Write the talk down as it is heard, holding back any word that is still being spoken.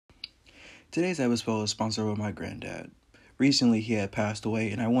Today's episode is sponsored by my granddad. Recently, he had passed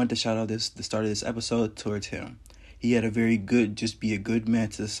away, and I wanted to shout out the start of this episode towards him. He had a very good, just be a good man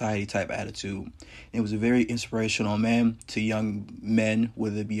to society type attitude. It was a very inspirational man to young men,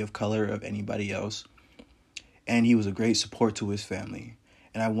 whether it be of color or of anybody else. And he was a great support to his family.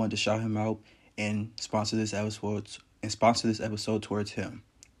 And I wanted to shout him out and sponsor this episode towards him.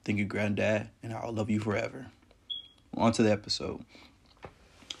 Thank you, granddad, and I'll love you forever. On to the episode.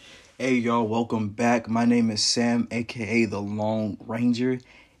 Hey y'all, welcome back. My name is Sam, aka the Lone Ranger.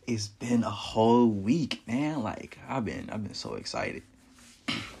 It's been a whole week, man. I've been so excited.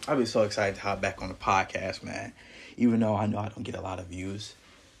 I've been so excited to hop back on the podcast, man. Even though I know I don't get a lot of views.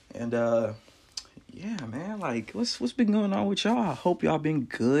 And yeah, man, what's been going on with y'all? I hope y'all been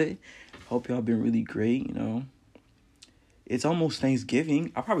good. Hope y'all been really great, It's almost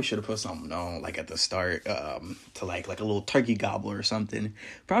Thanksgiving. I probably should have put something on at the start to like a little turkey gobbler or something.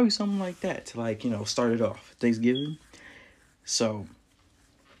 Probably something like that to start it off. Thanksgiving. So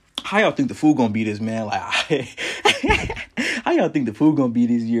how y'all think the food gonna be this, man? How y'all think the food gonna be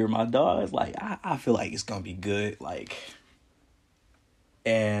this year? My dog, I feel like it's gonna be good.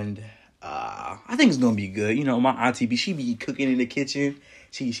 And I think it's gonna be good. My auntie she be cooking in the kitchen.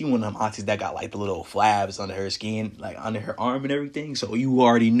 She one of them aunties that got the little flabs under her skin, under her arm and everything. So you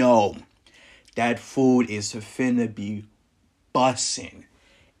already know that food is finna be bussin'.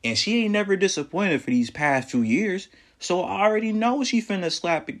 And she ain't never disappointed for these past 2 years. So I already know she finna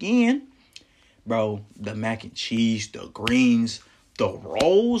slap again. Bro, the mac and cheese, the greens, the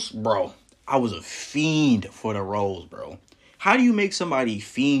rolls, bro. I was a fiend for the rolls, bro. How do you make somebody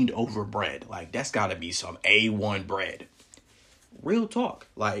fiend over bread? That's gotta be some A1 bread. Real talk.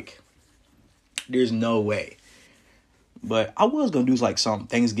 There's no way. But I was gonna do some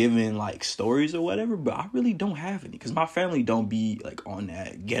Thanksgiving stories or whatever, but I really don't have any because my family don't be on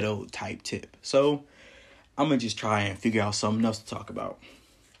that ghetto type tip. So I'm gonna just try and figure out something else to talk about.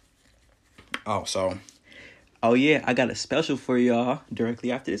 Oh yeah, I got a special for y'all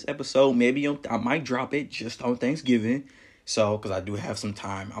directly after this episode. Maybe I might drop it just on Thanksgiving. So, because I do have some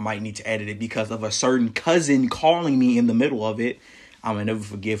time, I might need to edit it because of a certain cousin calling me in the middle of it. I'm going to never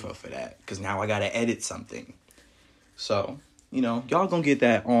forgive her for that because now I got to edit something. So, y'all going to get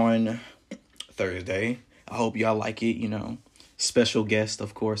that on Thursday. I hope y'all like it, Special guest,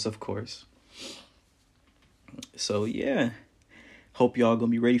 of course. So, yeah. Hope y'all going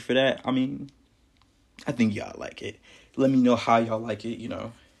to be ready for that. I think y'all like it. Let me know how y'all like it,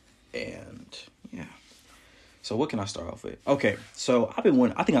 And, yeah. So what can I start off with? Okay, so I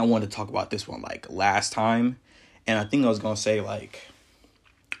think I wanted to talk about this one last time, and I think I was gonna say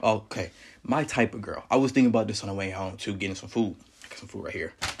okay, my type of girl. I was thinking about this on the way home too, getting some food. I got some food right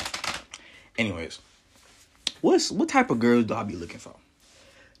here. Anyways, what type of girls do I be looking for?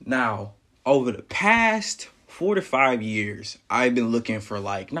 Now, over the past 4 to 5 years, I've been looking for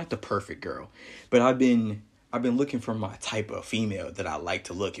not the perfect girl, but I've been looking for my type of female that I like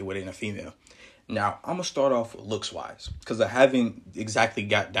to look at within a female. Now, I'm going to start off with looks-wise because I haven't exactly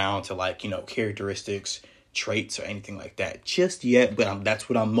got down to, characteristics, traits, or anything like that just yet, but that's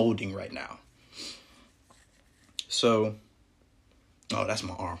what I'm molding right now. So, oh, that's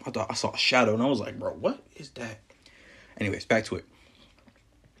my arm. I thought I saw a shadow, and I was like, bro, what is that? Anyways, back to it.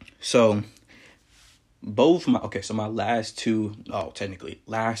 So, my last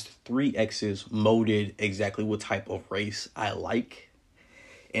three exes molded exactly what type of race I like.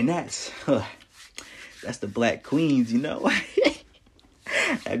 And that's the black queens, That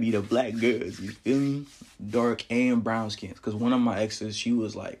be the black girls, you feel me? Dark and brown skins. Because one of my exes, she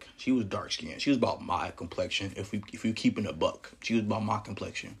was dark skinned. She was about my complexion. If we keeping a buck, she was about my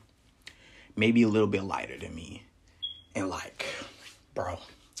complexion. Maybe a little bit lighter than me. And bro,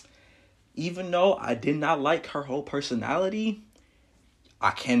 even though I did not like her whole personality,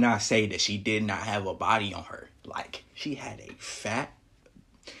 I cannot say that she did not have a body on her. She had a fat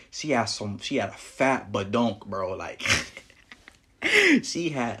badonk, bro. She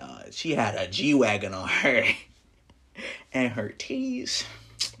had a G-Wagon on her. And her titties,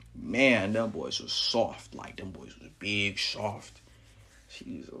 man, them boys was soft. Them boys was big, soft.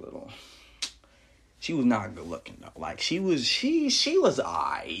 She was not good looking though. She was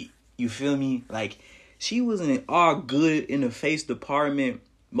alright. You feel me? She wasn't all good in the face department.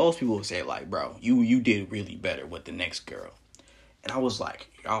 Most people would say bro, you did really better with the next girl. And I was like,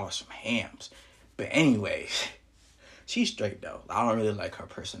 y'all are some hams. But anyways, she's straight though. I don't really like her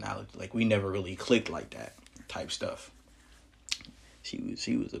personality. We never really clicked like that type stuff. She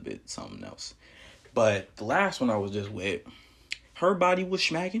was a bit something else. But the last one I was just with, her body was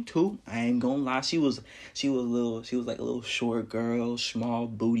smacking too. I ain't gonna lie. She was a little short girl, small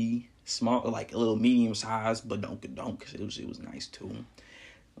booty, small, like a little medium size, but don't, because it was nice too.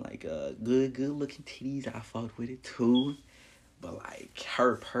 Like good looking titties. I fucked with it too. But like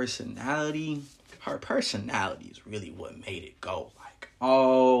her personality is really what made it go. Like,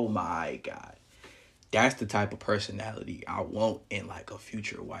 oh my God. That's the type of personality I want in like a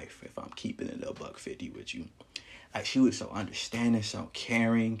future wife if I'm keeping it a $150 with you. Like, she was so understanding, so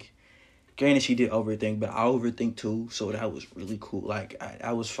caring. Granted, she did overthink, but I overthink too, so that was really cool. Like,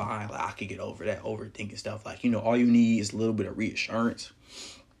 I was fine. Like, I could get over that overthinking stuff. Like, all you need is a little bit of reassurance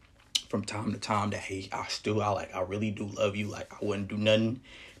from time to time that, hey, I really do love you. Like, I wouldn't do nothing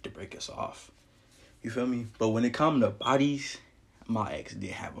to break us off. You feel me? But when it comes to bodies, my ex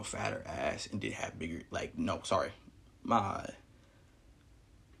did have a fatter ass and did have bigger, like, no, sorry. My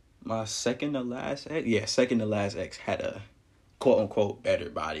second to last ex had a quote unquote better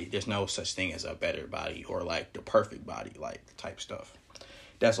body. There's no such thing as a better body or like the perfect body, like type stuff.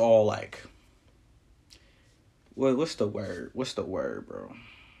 That's all like, what's the word, bro?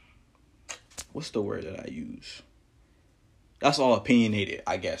 What's the word that I use? That's all opinionated,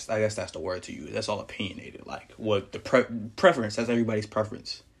 I guess. That's the word to use. That's all opinionated. Like, what the preference, that's everybody's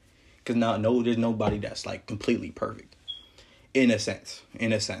preference. Because there's nobody that's like completely perfect. In a sense.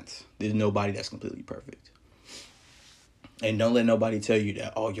 There's nobody that's completely perfect. And don't let nobody tell you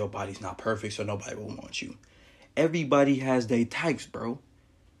that, oh, your body's not perfect, so nobody will want you. Everybody has their types, bro.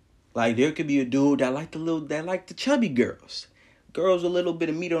 Like, there could be a dude that like the chubby girls. Girls with a little bit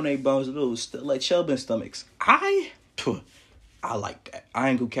of meat on their bones, a little like chubby stomachs. I like that. I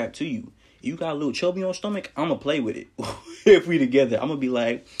ain't gonna cap to you. You got a little chubby on your stomach, I'm gonna play with it. If we together, I'm gonna be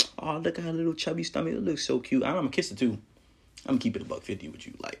like, oh, look at her little chubby stomach. It looks so cute. I'm gonna kiss it too. I'm gonna keep it $150 with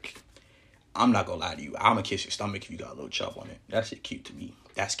you. Like, I'm not gonna lie to you. I'm gonna kiss your stomach if you got a little chub on it. That shit cute to me.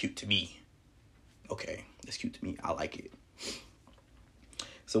 That's cute to me. Okay, that's cute to me. I like it.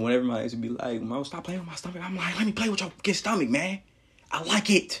 So whenever my ex would be like, Mo, stop playing with my stomach, I'm like, let me play with your kid's stomach, man. I like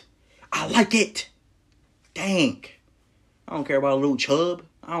it. Dang. I don't care about a little chub.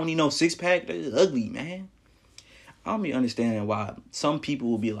 I don't need no six-pack. That's ugly, man. I don't be understanding why some people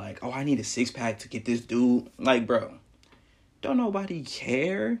will be like, oh, I need a six-pack to get this dude. Like, bro, don't nobody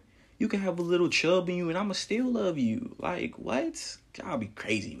care. You can have a little chub in you and I'ma still love you. Like, what? Y'all be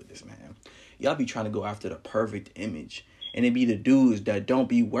crazy with this, man. Y'all be trying to go after the perfect image. And it be the dudes that don't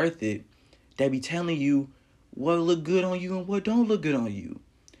be worth it that be telling you what look good on you and what don't look good on you.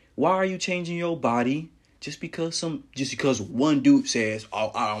 Why are you changing your body just because one dude says,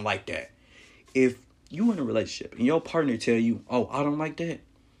 oh, I don't like that? If you in a relationship and your partner tell you, oh, I don't like that,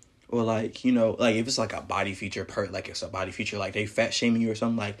 or like, like if it's like a body feature like they fat shaming you or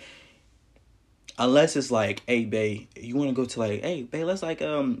something, like, unless it's like, hey, babe, you want to go to like, hey, babe, let's like,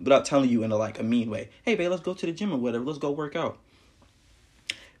 without telling you in a mean way, hey, babe, let's go to the gym or whatever, let's go work out.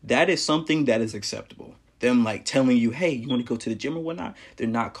 That is something that is acceptable. Them like telling you, hey, you want to go to the gym or whatnot. They're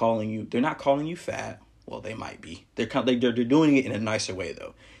not calling you fat. Well, they might be. They're doing it in a nicer way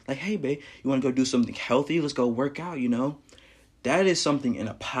though. Like, hey, babe, you want to go do something healthy? Let's go work out, That is something in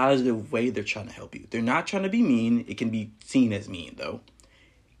a positive way. They're trying to help you. They're not trying to be mean. It can be seen as mean though.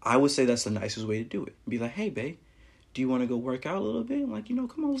 I would say that's the nicest way to do it. Be like, hey, babe, do you want to go work out a little bit? I'm like,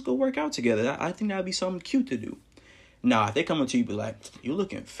 come on, let's go work out together. I think that would be something cute to do. Nah, if they come up to you, be like, you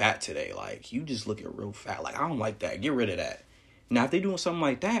looking fat today. Like, you just looking real fat. Like, I don't like that. Get rid of that. Now, if they doing something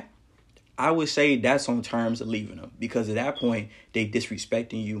like that, I would say that's on terms of leaving them. Because at that point, they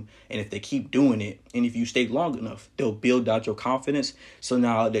disrespecting you. And if they keep doing it, and if you stay long enough, they'll build out your confidence. So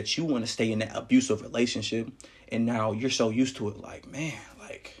now that you want to stay in that abusive relationship, and now you're so used to it, like, man,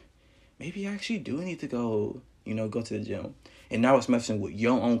 like, maybe I actually do need to go to the gym. And now it's messing with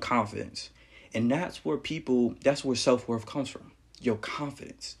your own confidence. And that's where self-worth comes from. Your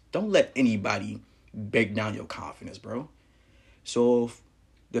confidence. Don't let anybody break down your confidence, bro. So if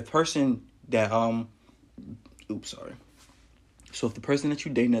the person that, So if the person that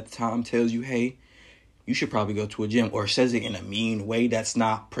you're dating at the time tells you, hey, you should probably go to a gym, or says it in a mean way that's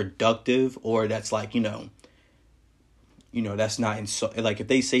not productive, or that's like, that's not, like if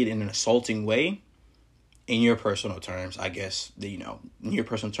they say it in an assaulting way, in your personal terms, I guess, in your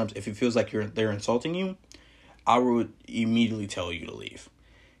personal terms, if it feels like they're insulting you, I would immediately tell you to leave.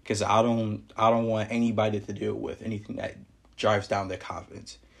 Because I don't want anybody to deal with anything that drives down their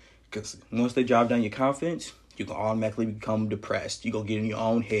confidence. Because once they drive down your confidence, you can automatically become depressed. You go get in your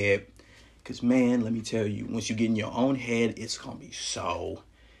own head. Because, man, let me tell you, once you get in your own head, it's going to be so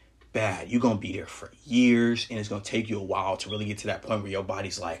bad. You're going to be there for years, and it's going to take you a while to really get to that point where your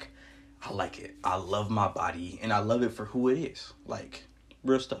body's like, I like it. I love my body, and I love it for who it is. Like,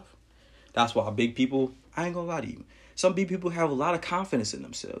 real stuff. That's why big people, I ain't gonna lie to you. Some people have a lot of confidence in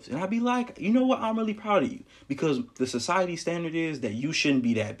themselves. And I'd be like, you know what? I'm really proud of you. Because the society standard is that you shouldn't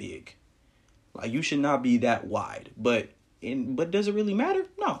be that big. Like, you should not be that wide. But does it really matter?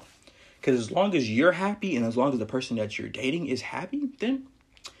 No. Because as long as you're happy and as long as the person that you're dating is happy, then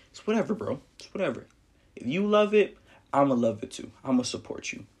it's whatever, bro. It's whatever. If you love it, I'm going to love it too. I'm going to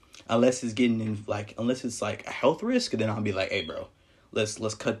support you. Unless it's unless it's like a health risk, then I'll be like, hey, bro, let's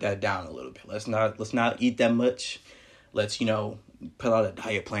cut that down a little bit. Let's not eat that much. Let's, put out a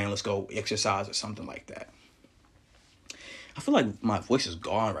diet plan. Let's go exercise or something like that. I feel like my voice is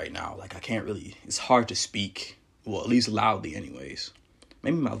gone right now. Like, I can't really, it's hard to speak. Well, at least loudly anyways.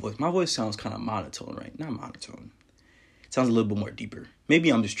 Maybe my voice sounds kind of monotone, right? Not monotone. It sounds a little bit more deeper. Maybe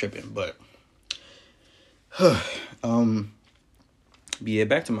I'm just tripping, but yeah,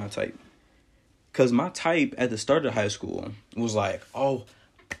 back to my type. Because my type at the start of high school was like, oh,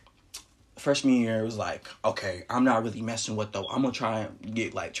 freshman year, it was like, okay, I'm not really messing with though. I'm going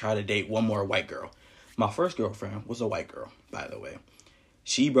to try to date one more white girl. My first girlfriend was a white girl, by the way.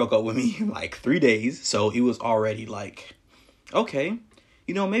 She broke up with me in like 3 days. So it was already like, okay,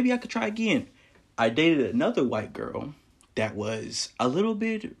 maybe I could try again. I dated another white girl that was a little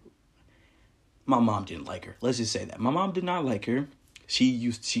bit, my mom didn't like her. Let's just say that. My mom did not like her.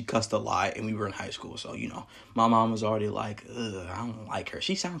 She cussed a lot, and we were in high school. So, my mom was already like, ugh, I don't like her.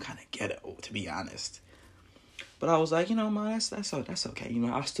 She sounded kind of ghetto, to be honest. But I was like, Mom, that's okay.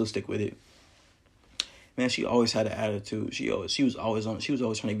 I'll still stick with it. Man, she always had an attitude. She was always trying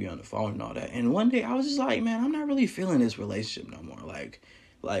to be on the phone and all that. And one day I was just like, man, I'm not really feeling this relationship no more.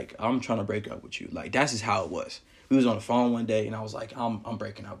 Like I'm trying to break up with you. Like, that's just how it was. We was on the phone one day and I was like, I'm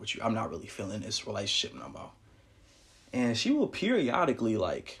breaking up with you. I'm not really feeling this relationship no more. And she will periodically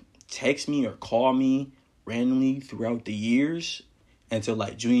like text me or call me randomly throughout the years until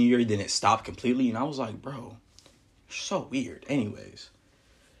like junior year. Then it stopped completely. And I was like, bro, you're so weird. Anyways.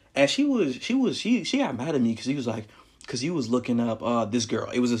 And she got mad at me because he was looking up this girl.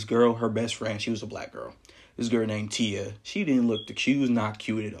 It was this girl, her best friend. She was a black girl. This girl named Tia. She was not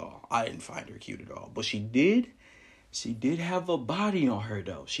cute at all. I didn't find her cute at all. But she did have a body on her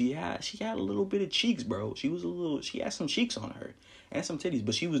though. She had a little bit of cheeks, bro. She had some cheeks on her and some titties,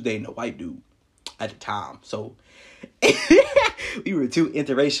 but she was dating a white dude at the time. So we were two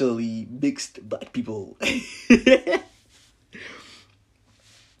interracially mixed black people.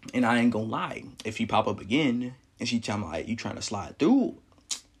 And I ain't gonna lie, if you pop up again and she tell me like you trying to slide through,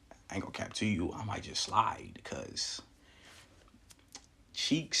 I ain't gonna cap to you. I might just slide because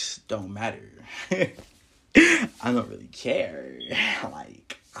cheeks don't matter. I don't really care.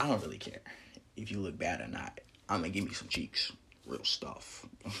 I don't really care if you look bad or not. I'm gonna give me some cheeks, real stuff.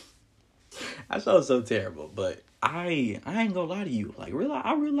 That sounds so terrible, but I ain't gonna lie to you. Like,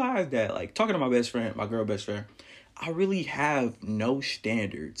 I realized that, like, talking to my best friend, my girl best friend, I really have no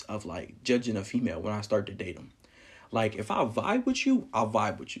standards of, like, judging a female when I start to date them. Like, if I vibe with you, I'll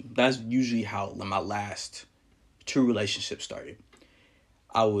vibe with you. That's usually how my last 2 relationships started.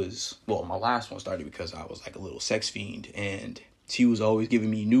 My last one started because I was, like, a little sex fiend, and she was always giving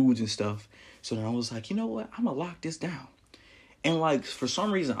me nudes and stuff. So then I was like, you know what? I'm gonna lock this down. And, like, for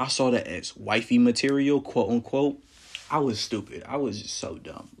some reason, I saw that as wifey material, quote unquote. I was stupid. I was just so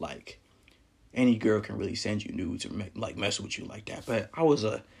dumb. Like, any girl can really send you nudes or mess with you like that. But I was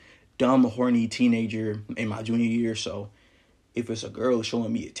a dumb, horny teenager in my junior year. So if it's a girl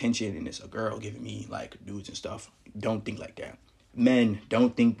showing me attention and it's a girl giving me like nudes and stuff, don't think like that. Men,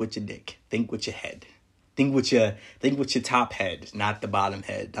 don't think with your dick. Think with your head. Think with your top head, not the bottom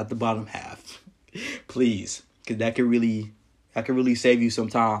head, not the bottom half. Please, because that could really save you some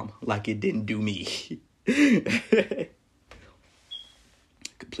time, like it didn't do me.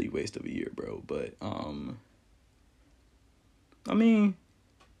 Complete waste of a year, bro. But I mean,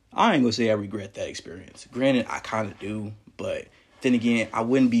 I ain't gonna say I regret that experience. Granted, I kind of do, but then again, I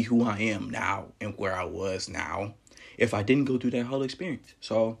wouldn't be who I am now and where I was now if I didn't go through that whole experience.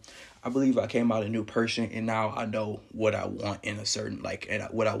 So I believe I came out a new person, and now I know what I want in a certain, and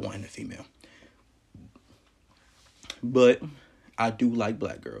what I want in a female. But I do like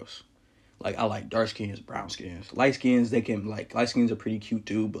black girls. Like, I like dark skins, brown skins. Light skins, light skins are pretty cute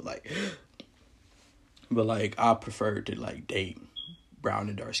too, but I prefer to, date brown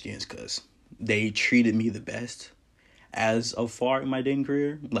and dark skins because they treated me the best as of far in my dating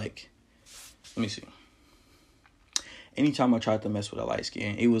career. Like, let me see. Anytime I tried to mess with a light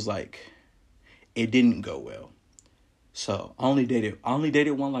skin, it was it didn't go well. So, I only dated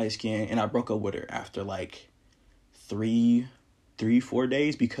one light skin, and I broke up with her after, 3-4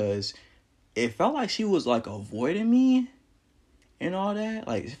 days because it felt like she was avoiding me, and all that.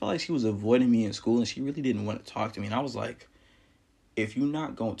 Like, it felt like she was avoiding me in school, and she really didn't want to talk to me. And I was like, if you're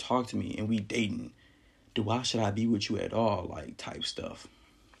not gonna talk to me and we dating, why should I be with you at all? Like, type stuff.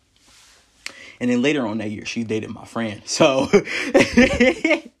 And then later on that year, she dated my friend. So,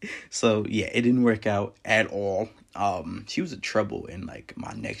 so yeah, it didn't work out at all. She was a trouble in like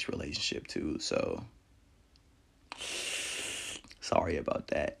my next relationship too. So, sorry about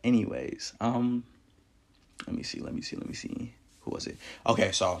that. Anyways, let me see. Who was it?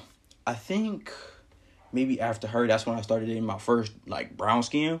 Okay, so I think maybe after her, that's when I started dating my first like brown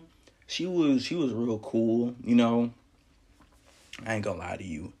skin. She was real cool, you know. I ain't gonna lie to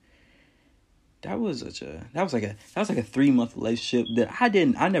you. That was like a 3-month relationship that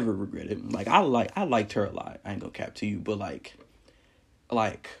I never regretted. Like I liked her a lot. I ain't gonna cap to you, but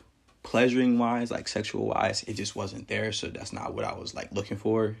like pleasuring wise, like sexual wise, it just wasn't there. So that's not what I was like looking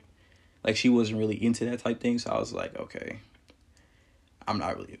for. Like she wasn't really into that type thing. So I was like, okay, I'm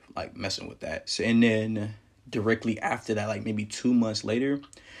not really like messing with that. So, and then directly after that, like maybe 2 months later,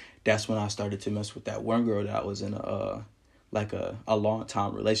 that's when I started to mess with that one girl that I was in a long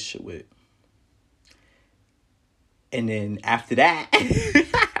time relationship with. And then after that,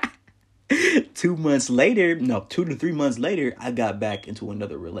 2 to 3 months later, I got back into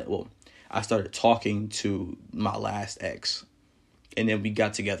another I started talking to my last ex. And then we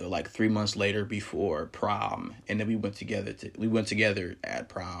got together like 3 months later before prom. And then we went together at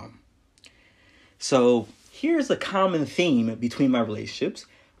prom. So here's a common theme between my relationships.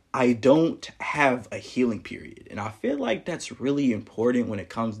 I don't have a healing period. And I feel like that's really important when it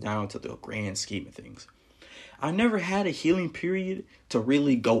comes down to the grand scheme of things. I never had a healing period to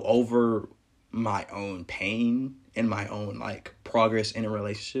really go over my own pain and my own like progress in a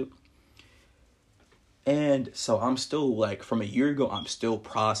relationship. And so I'm still like, from a year ago, I'm still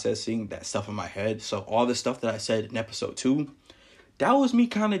processing that stuff in my head. So all the stuff that I said in episode 2, that was me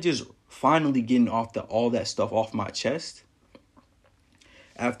kind of just finally getting all that stuff off my chest.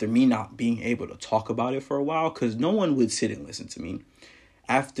 After me not being able to talk about it for a while, because no one would sit and listen to me.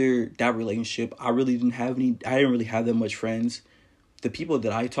 After that relationship, I didn't really have that much friends. The people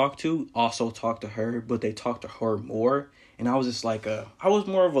that I talked to also talked to her, but they talked to her more. And I was just like I was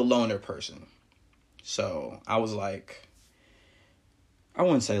more of a loner person. So I was like, I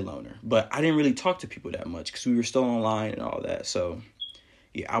wouldn't say loner, but I didn't really talk to people that much because we were still online and all that. So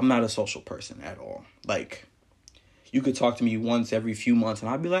yeah, I'm not a social person at all. Like, you could talk to me once every few months and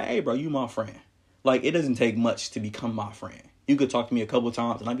I'd be like, hey bro, you my friend. Like, it doesn't take much to become my friend. You could talk to me a couple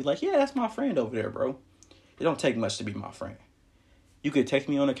times and I'd be like, yeah, that's my friend over there, bro. It don't take much to be my friend. You could text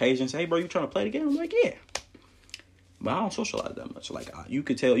me on occasion and say, hey, bro, you trying to play the game? I'm like, yeah. But I don't socialize that much. Like, you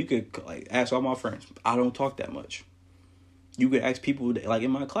could like ask all my friends. I don't talk that much. You could ask people that, like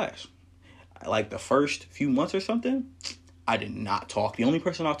in my class. Like the first few months or something, I did not talk. The only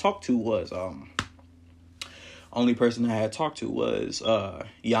person I talked to was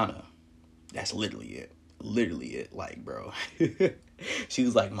Yana. That's literally it. Literally it. Like, bro. she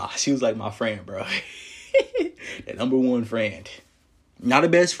was like my friend, bro. The number one friend. Not a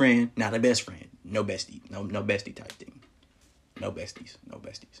best friend. No bestie. No bestie type thing. No besties.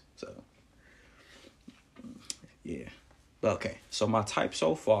 So, yeah. But okay. So my type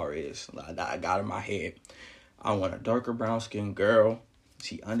so far is, I got in my head, I want a darker brown skinned girl.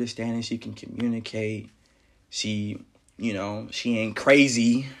 She understanding. She can communicate. She, she ain't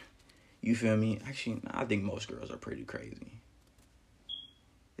crazy. You feel me? Actually, I think most girls are pretty crazy.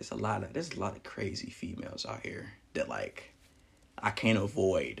 There's a lot of crazy females out here that like I can't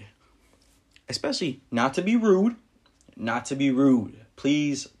avoid. Especially not to be rude.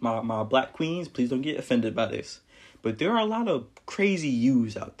 Please, my black queens, please don't get offended by this. But there are a lot of crazy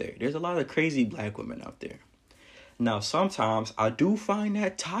yous out there. There's a lot of crazy black women out there. Now, sometimes I do find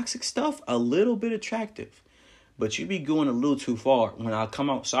that toxic stuff a little bit attractive. But you be going a little too far. When I come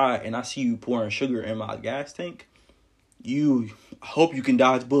outside and I see you pouring sugar in my gas tank, I hope you can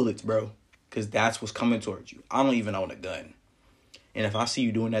dodge bullets, bro. Because that's what's coming towards you. I don't even own a gun. And if I see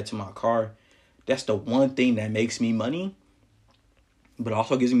you doing that to my car, that's the one thing that makes me money, but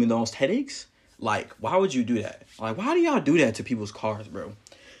also gives me those headaches. Like, why would you do that? Like, why do y'all do that to people's cars, bro?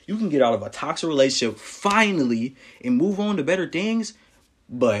 You can get out of a toxic relationship finally and move on to better things.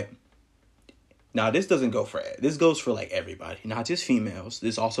 But now this doesn't go for this goes for like everybody, not just females.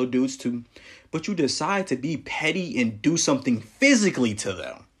 This also dudes too. But you decide to be petty and do something physically to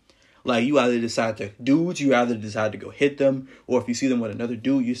them. Like, you either decide to go hit them, or if you see them with another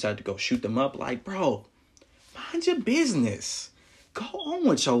dude, you decide to go shoot them up. Like, bro, mind your business. Go on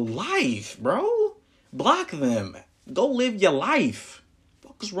with your life, bro. Block them. Go live your life.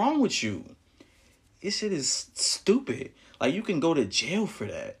 What's wrong with you? This shit is stupid. Like, you can go to jail for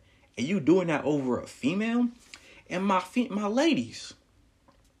that. And you doing that over a female? And my ladies,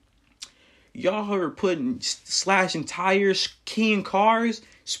 y'all are slashing tires, keying cars,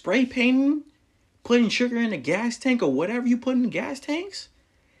 spray painting, putting sugar in the gas tank or whatever you put in the gas tanks?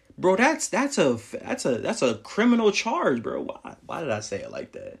 Bro, that's a criminal charge, bro. Why did I say it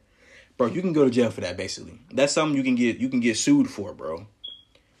like that? Bro, you can go to jail for that, basically. That's something you can get sued for, bro.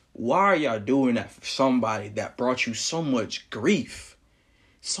 Why are y'all doing that for somebody that brought you so much grief?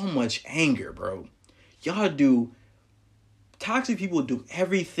 So much anger, bro. Toxic people do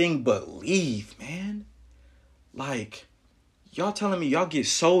everything but leave, man. Like, y'all telling me y'all get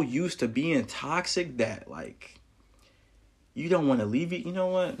so used to being toxic that, like, you don't want to leave it? You know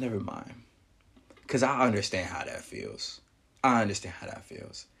what? Never mind. Because I understand how that feels.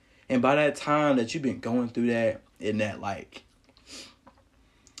 And by that time that you've been going through that, and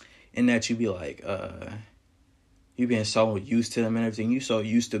that you be like, you've been so used to them and everything. You so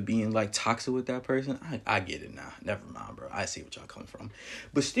used to being, like, toxic with that person. I get it now. Never mind, bro. I see what y'all come from.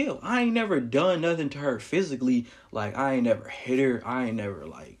 But still, I ain't never done nothing to her physically. Like, I ain't never hit her. I ain't never,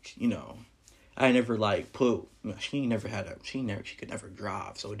 like, I ain't never, like, she could never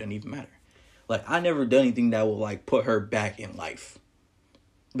drive, so it doesn't even matter. Like, I never done anything that will, like, put her back in life.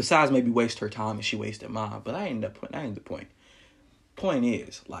 Besides maybe waste her time and she wasted mine. But that ain't the point. Point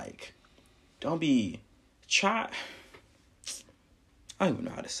is, like, don't be... I don't even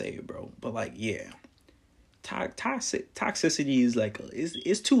know how to say it, bro. But, like, yeah. Toxicity is, like,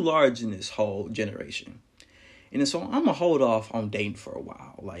 it's too large in this whole generation. And so I'm going to hold off on dating for a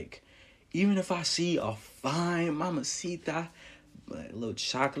while. Like, even if I see a fine mamacita, like, a little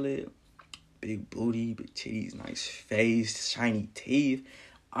chocolate, big booty, big titties, nice face, shiny teeth,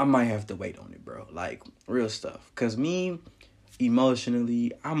 I might have to wait on it, bro. Like, real stuff. Because me,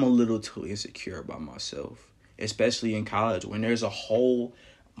 emotionally, I'm a little too insecure about myself. Especially in college, when there's a whole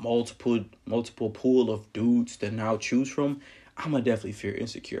multiple pool of dudes to now choose from, I'm going to definitely feel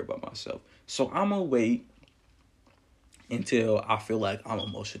insecure about myself. So I'm going to wait until I feel like I'm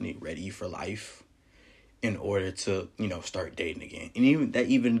emotionally ready for life in order to, start dating again. And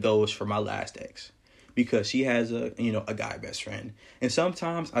even goes for my last ex. Because she has a guy best friend. And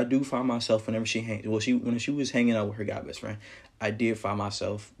sometimes I do find myself when she was hanging out with her guy best friend, I did find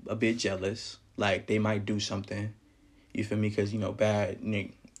myself a bit jealous. Like, they might do something. You feel me? Because,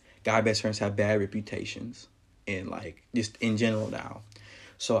 guy best friends have bad reputations. And, like, just in general now.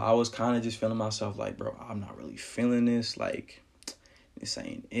 So I was kind of just feeling myself like, bro, I'm not really feeling this. Like, this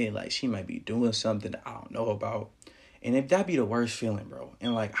ain't it. Like, she might be doing something that I don't know about. And if that be the worst feeling, bro.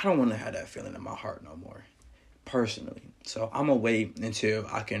 And, like, I don't want to have that feeling in my heart no more. Personally. So I'm going to wait until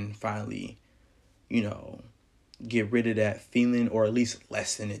I can finally, get rid of that feeling. Or at least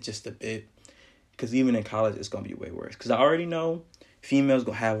lessen it just a bit. Because even in college, it's going to be way worse. Because I already know females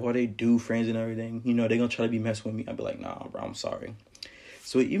going to have all they do, friends and everything. They're going to try to be messing with me. I'll be like, nah, bro, I'm sorry.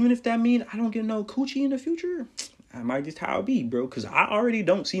 So even if that means I don't get no coochie in the future, I might just how it be, bro. Because I already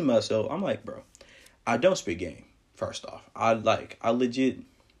don't see myself. I'm like, bro, I don't spit game, first off. I legit...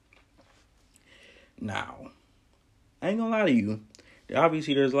 Now, I ain't gonna lie to you.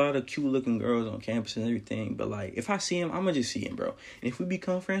 Obviously, there's a lot of cute-looking girls on campus and everything. But, like, if I see them, I'm going to just see them, bro. And if we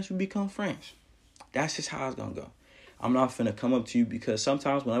become friends, we become friends. That's just how it's going to go. I'm not finna come up to you because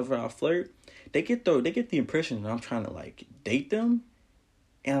sometimes whenever I flirt, they get the impression that I'm trying to, like, date them.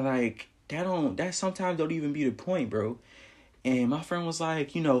 And, like, that sometimes don't even be the point, bro. And my friend was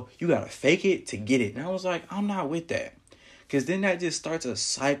like, you gotta fake it to get it. And I was like, I'm not with that. Because then that just starts a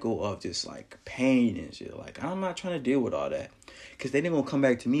cycle of just, like, pain and shit. Like, I'm not trying to deal with all that. Because then they're going to come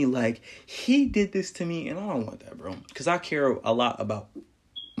back to me like, he did this to me. And I don't want that, bro. Because I care a lot about...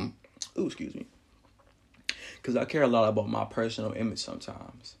 excuse me. Because I care a lot about my personal image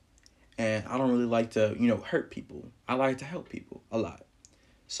sometimes. And I don't really like to, hurt people. I like to help people a lot.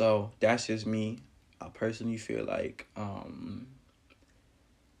 So that's just me. I personally feel like, so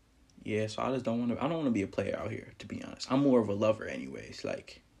I don't want to be a player out here, to be honest. I'm more of a lover anyways,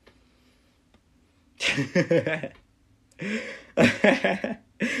 like.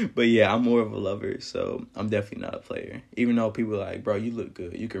 But yeah, I'm more of a lover, so I'm definitely not a player. Even though people are like, bro, you look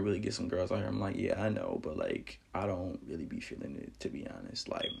good. You could really get some girls out here. I'm like, yeah, I know, but like, I don't really be feeling it, to be honest.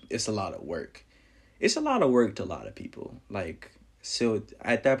 Like, it's a lot of work. It's a lot of work to a lot of people. Like, so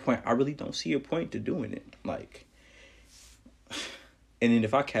at that point, I really don't see a point to doing it. Like, and then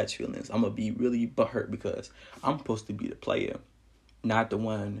if I catch feelings, I'm going to be really butthurt because I'm supposed to be the player, not the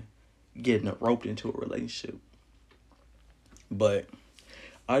one getting roped into a relationship. But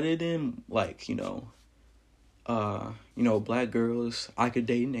other than, like, black girls, I could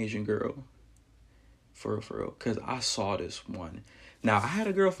date an Asian girl. For real. Because I saw this one. Now, I had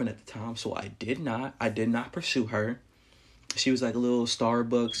a girlfriend at the time, so I did not pursue her. She was like a little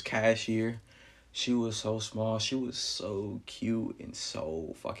Starbucks cashier. She was so small. She was so cute and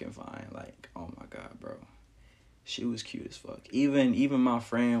so fucking fine. Like, oh my God, bro. She was cute as fuck. Even my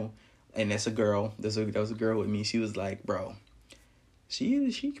friend, and that's a girl. That was a girl with me. She was like, bro, she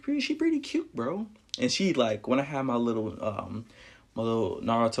pretty cute, bro. And she like, when I had my little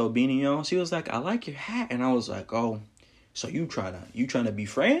Naruto beanie on, she was like, I like your hat. And I was like, oh, so you trying to be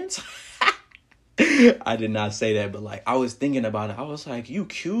friends? I did not say that, but like I was thinking about it. I was like, you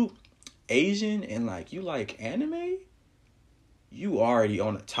cute, Asian, and like you like anime? You already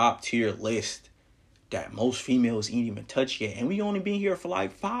on a top tier list that most females ain't even touched yet. And we only been here for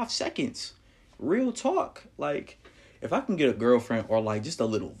like 5 seconds. Real talk. Like, if I can get a girlfriend or like just a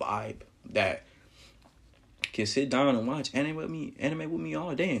little vibe that can sit down and watch anime with me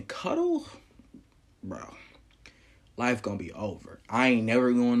all day and cuddle, bro, life gonna be over. I ain't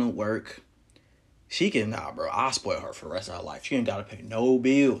never going to work. She can, bro, I'll spoil her for the rest of her life. She ain't gotta pay no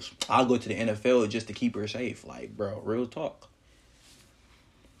bills. I'll go to the NFL just to keep her safe. Like, bro, real talk.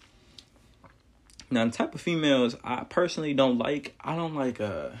 Now, the type of females I personally don't like, I don't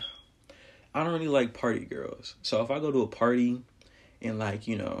really like party girls. So if I go to a party and like,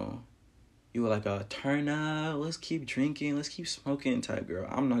 you were like a turn up, let's keep drinking, let's keep smoking type girl,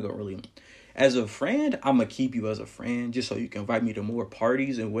 I'm not gonna really. As a friend, I'm gonna keep you as a friend just so you can invite me to more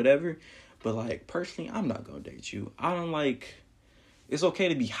parties and whatever. But like personally, I'm not gonna date you. I don't like. It's okay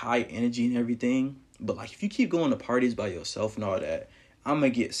to be high energy and everything, but like if you keep going to parties by yourself and all that, I'm gonna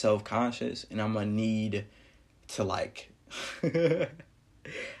get self-conscious and I'm gonna need to like.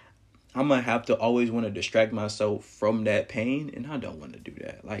 I'm gonna have to always want to distract myself from that pain, and I don't want to do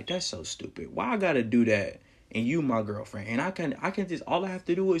that. Like, that's so stupid. Why I gotta do that? And you my girlfriend, and I can just, all I have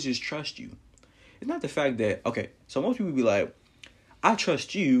to do is just trust you. It's not the fact that, okay, so most people be like, I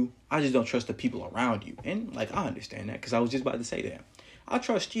trust you, I just don't trust the people around you. And like, I understand that, because I was just about to say that. I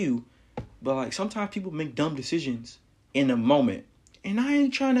trust you, but like sometimes people make dumb decisions in the moment, and I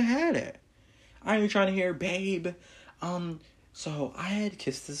ain't trying to have that. I ain't trying to hear, babe, so I had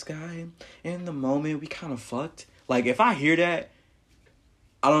kissed this guy, and in the moment we kind of fucked. Like, if I hear that,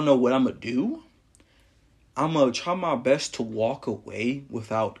 I don't know what I'm gonna do. I'm gonna try my best to walk away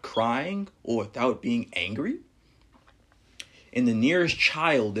without crying or without being angry. And the nearest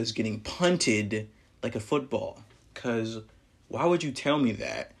child is getting punted like a football. Because why would you tell me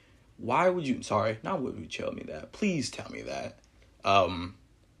that? Why would you, sorry, not would you tell me that. Please tell me that.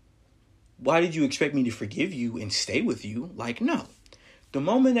 Why did you expect me to forgive you and stay with you? Like, no. The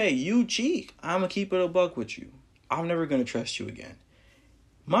moment that you cheat, I'm going to keep it a buck with you. I'm never going to trust you again.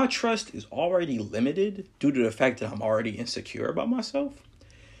 My trust is already limited due to the fact that I'm already insecure about myself.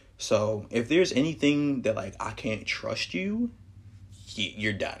 So if there's anything that like I can't trust you,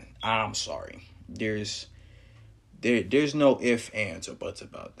 you're done. I'm sorry. There's no ifs, ands, or buts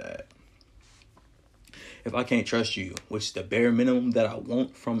about that. If I can't trust you, which is the bare minimum that I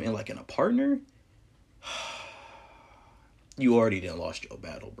want from in a partner, you already done lost your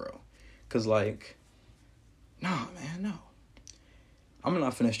battle, bro. Cause like, nah, man, no. I'm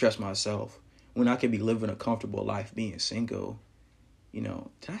not finna stress myself when I could be living a comfortable life being single. Did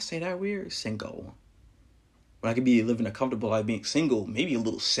I say that weird? Single. When I could be living a comfortable life being single, maybe a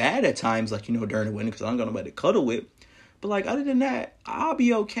little sad at times, during the winter, because I don't got nobody to cuddle with. But other than that, I'll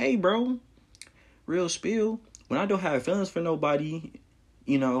be okay, bro. Real spill. When I don't have feelings for nobody,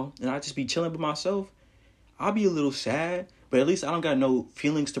 and I just be chilling by myself, I'll be a little sad. But at least I don't got no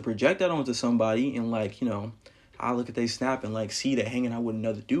feelings to project that onto somebody. And I look at they snap and see that hanging out with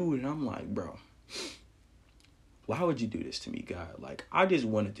another dude, and I'm like, bro, why would you do this to me, God? I just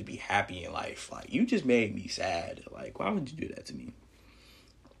wanted to be happy in life. You just made me sad. Why would you do that to me?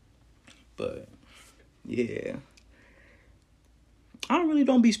 But yeah, I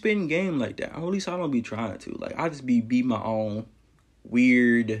don't be spitting game like that. Or at least I don't be trying to. I just be my own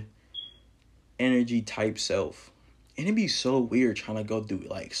weird energy type self. And it'd be so weird trying to go through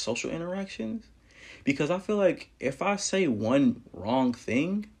social interactions. Because I feel like if I say one wrong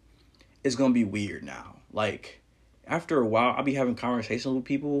thing, it's going to be weird now. After a while, I'll be having conversations with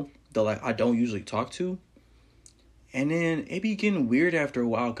people that I don't usually talk to. And then it be getting weird after a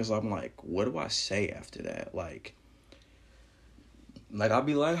while because I'm like, what do I say after that? I'll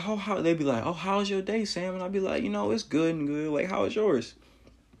be like, how they be like, oh, how's your day, Sam? And I'll be like, it's good and good. How is yours?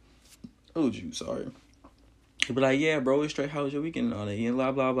 Oh, sorry. He'll be like, yeah, bro, it's straight. How was your weekend and all that? And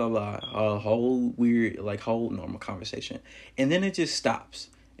blah, blah, blah, blah. A whole weird, whole normal conversation. And then it just stops.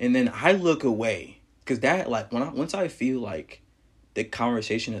 And then I look away. Because that, once I feel the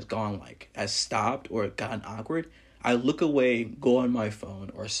conversation has stopped or gotten awkward, I look away, go on my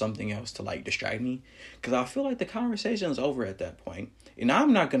phone or something else to like distract me, because I feel like the conversation is over at that point. And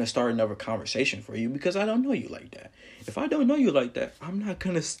I'm not going to start another conversation for you because I don't know you like that. If I don't know you like that, I'm not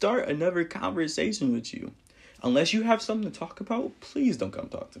going to start another conversation with you. Unless you have something to talk about, please don't come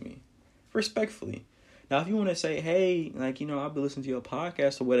talk to me. Respectfully. Now, if you want to say, hey, like, I'll be listening to your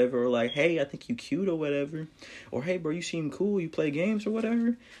podcast or whatever, or like, hey, I think you cute or whatever, or hey, bro, you seem cool, you play games or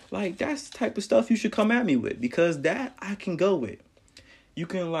whatever, like, that's the type of stuff you should come at me with, because that I can go with. You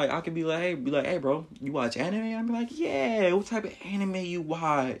can, like, I can be like, hey, bro, you watch anime? I'll be like, yeah, what type of anime you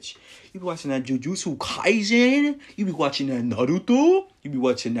watch? You be watching that Jujutsu Kaisen? You be watching that Naruto? You be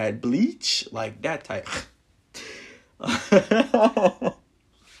watching that Bleach? Like, that type.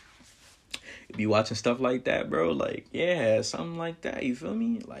 Be watching stuff like that, bro. Like, yeah, something like that. You feel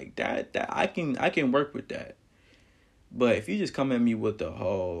me? Like that I can work with that. But if you just come at me with the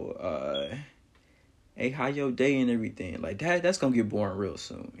whole hey, how your day and everything, like that's gonna get boring real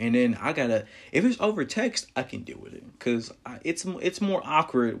soon. And then if it's over text, I can deal with it, because it's more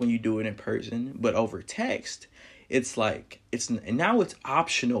awkward when you do it in person. But over text, it's like now it's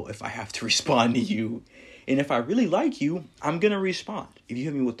optional if I have to respond to you. And if I really like you, I'm gonna respond. If you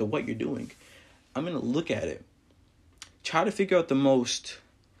hit me with what you're doing, I'm going to look at it, try to figure out the most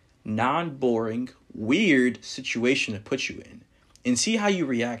non-boring, weird situation to put you in, and see how you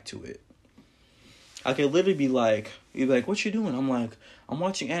react to it. I could literally be like, what you doing? I'm like, I'm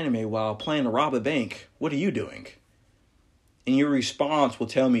watching anime while playing to rob a bank. What are you doing? And your response will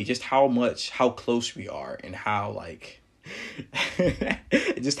tell me just how close we are, and how, like,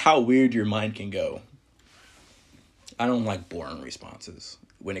 just how weird your mind can go. I don't like boring responses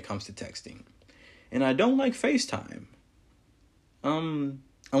when it comes to texting. And I don't like FaceTime.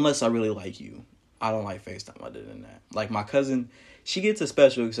 Unless I really like you. I don't like FaceTime other than that. Like my cousin, she gets a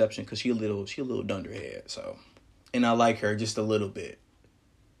special exception because she a little dunderhead, so. And I like her just a little bit.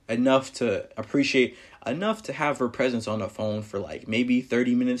 Enough to have her presence on the phone for like maybe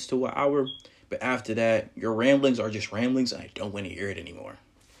 30 minutes to an hour. But after that, your ramblings are just ramblings, and I don't want to hear it anymore.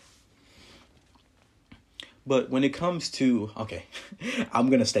 But when it comes to, okay, I'm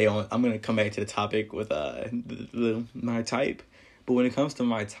going to come back to the topic with my type. But when it comes to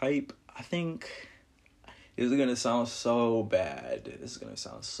my type, I think this is going to sound so bad.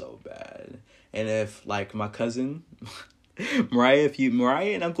 And if, like, my cousin, Mariah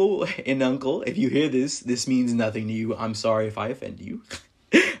and Uncle, if you hear this means nothing to you. I'm sorry if I offend you.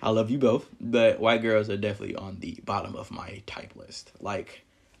 I love you both. But white girls are definitely on the bottom of my type list. Like,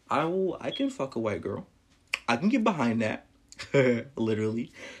 I can fuck a white girl. I can get behind that.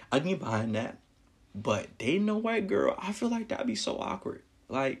 Literally. I can get behind that. But dating a white girl, I feel like that'd be so awkward.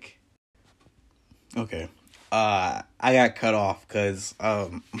 Like, okay. I got cut off because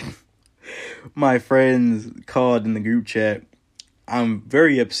my friends called in the group chat. I'm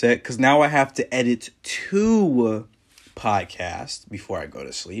very upset because now I have to edit 2 podcasts before I go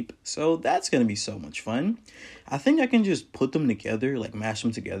to sleep. So that's going to be so much fun. I think I can just put them together, like mash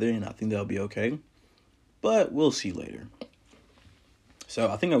them together, and I think that'll be okay. But we'll see later.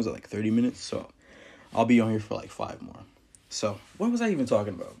 So I think I was at like 30 minutes. So I'll be on here for like 5 more. So what was I even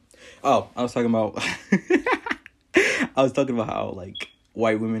talking about? Oh, I was talking about how like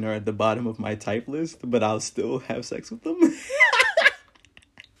white women are at the bottom of my type list, but I'll still have sex with them.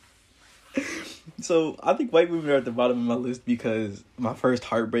 So I think white women are at the bottom of my list because my first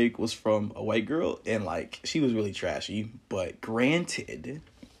heartbreak was from a white girl, and like she was really trashy. But granted,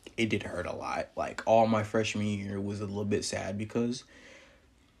 it did hurt a lot. Like all my freshman year was a little bit sad because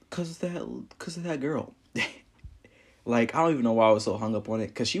of that girl. Like I don't even know why I was so hung up on it,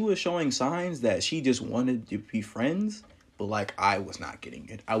 because she was showing signs that she just wanted to be friends, but like I was not getting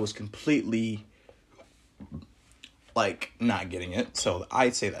it. I was completely like not getting it. So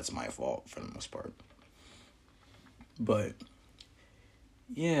I'd say that's my fault for the most part. But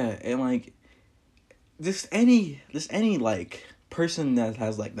yeah, and like just any like person that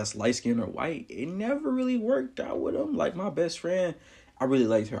has like that's light skinned or white, it never really worked out with them. Like my best friend, I really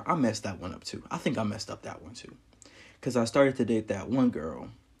liked her. I messed that one up too. I think I messed up that one too, because I started to date that one girl,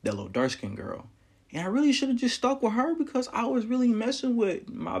 that little dark skinned girl, and I really should have just stuck with her because I was really messing with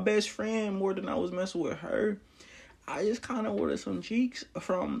my best friend more than I was messing with her. I just kind of ordered some cheeks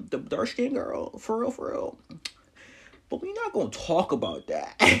from the dark skinned girl, for real. But we're not gonna talk about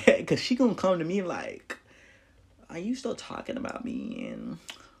that because she gonna come to me like, are you still talking about me? And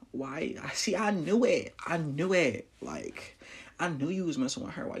why? I knew it. Like, I knew you was messing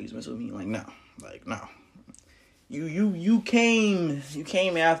with her. Why you was messing with me? Like, no. You came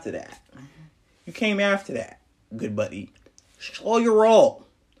after that. You came after that, good buddy. Slow your roll.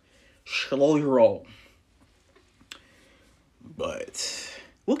 Slow your roll. But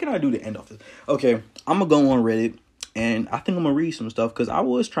what can I do to end off this? Okay, I'm going to go on Reddit. And I think I'm going to read some stuff. Because I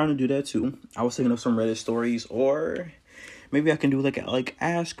was trying to do that too. I was thinking of some Reddit stories. Or maybe I can do like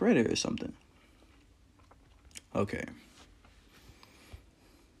Ask Reddit or something. Okay.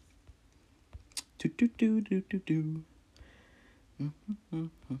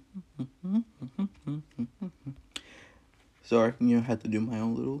 Sorry, I had to do my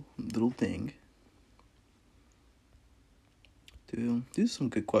own little thing. Dude, these are some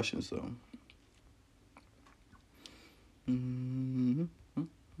good questions though.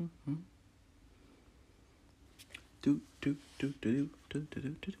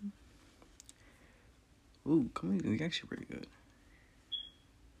 Ooh, come on, you're actually pretty good.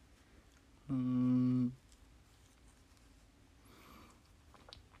 I'm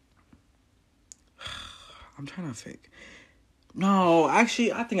trying to think. No,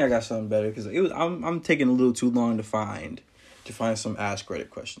 actually, I think I got something better because I'm taking a little too long to find some Ask Reddit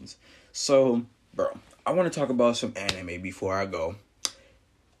questions. So, bro, I want to talk about some anime before I go,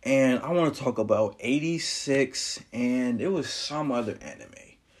 and I want to talk about 86, and it was some other anime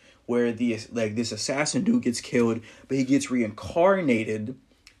where this assassin dude gets killed, but he gets reincarnated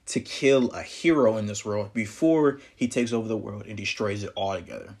to kill a hero in this world before he takes over the world and destroys it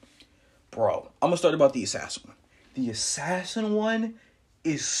altogether. Bro, I'm gonna start about the assassin one. The assassin one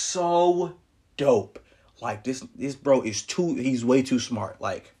is so dope. Like this bro is he's way too smart.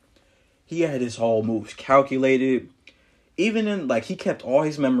 Like he had his whole moves calculated. Even in he kept all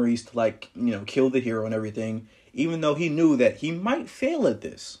his memories to kill the hero and everything, even though he knew that he might fail at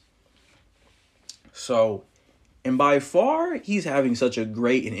this. So, and by far, he's having such a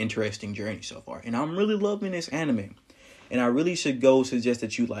great and interesting journey so far. And I'm really loving this anime. And I really should suggest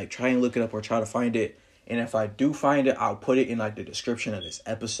that you try and look it up or try to find it. And if I do find it, I'll put it in the description of this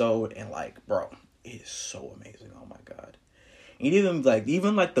episode. And bro, it is so amazing. Oh my God. And even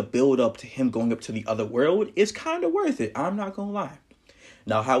the build up to him going up to the other world is kind of worth it. I'm not gonna lie.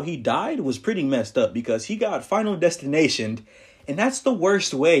 Now, how he died was pretty messed up because he got Final Destinationed. And that's the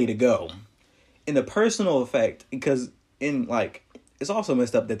worst way to go. In the personal effect, because it's also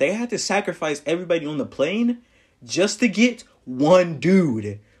messed up that they had to sacrifice everybody on the plane just to get one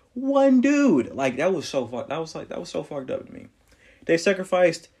dude. That was so fucked. That was so fucked up to me. They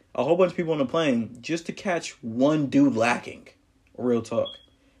sacrificed a whole bunch of people on the plane just to catch one dude lacking. Real talk.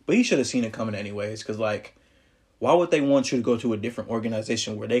 But he should have seen it coming anyways, because why would they want you to go to a different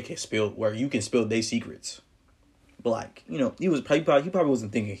organization where you can spill their secrets? But he probably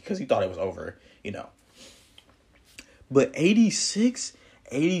wasn't thinking because he thought it was over, But 86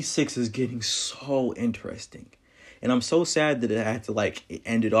 is getting so interesting. And I'm so sad that it had to it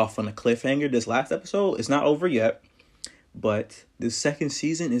ended off on a cliffhanger this last episode. It's not over yet. But the second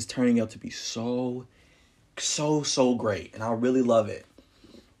season is turning out to be so great. And I really love it.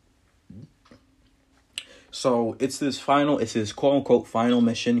 So it's this quote unquote final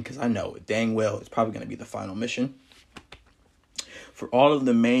mission, because I know dang well it's probably going to be the final mission for all of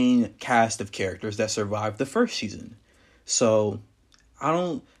the main cast of characters that survived the first season. So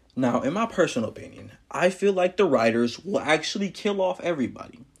now, in my personal opinion, I feel like the writers will actually kill off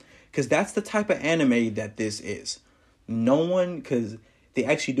everybody. Because that's the type of anime that this is. Because they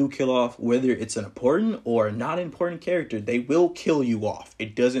actually do kill off, whether it's an important or not important character, they will kill you off.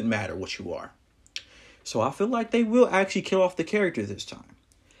 It doesn't matter what you are. So I feel like they will actually kill off the character this time.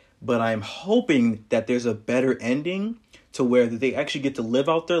 But I'm hoping that there's a better ending to where they actually get to live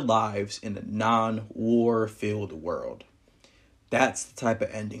out their lives in a non-war filled world. That's the type of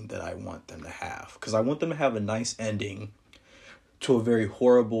ending that I want them to have. Because I want them to have a nice ending to a very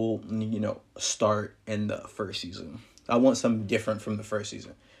horrible, start in the first season. I want something different from the first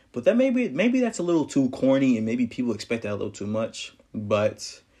season. But that maybe that's a little too corny and maybe people expect that a little too much.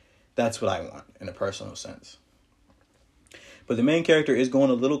 But that's what I want in a personal sense. But the main character is going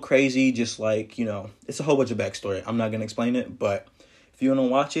a little crazy, just it's a whole bunch of backstory. I'm not going to explain it, but if you want to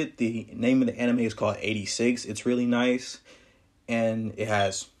watch it, the name of the anime is called 86. It's really nice. And it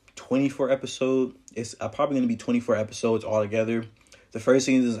has 24 episodes. It's probably going to be 24 episodes altogether. The first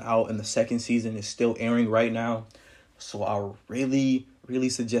season is out and the second season is still airing right now. So I really, really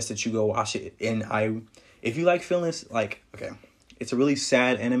suggest that you go watch it. And if you like feelings, okay, it's a really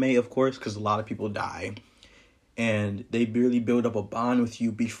sad anime, of course, because a lot of people die. And they really build up a bond with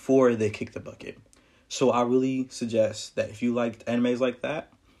you before they kick the bucket. So I really suggest that if you like animes like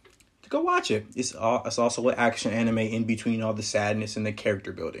that, to go watch it. It's also an action anime in between all the sadness and the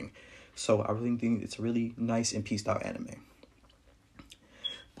character building. So I really think it's a really nice and pieced out anime.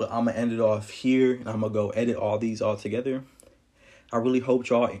 But I'm going to end it off here, and I'm going to go edit all these all together. I really hope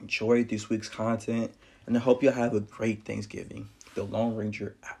y'all enjoyed this week's content, and I hope y'all have a great Thanksgiving. The Lone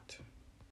Ranger out.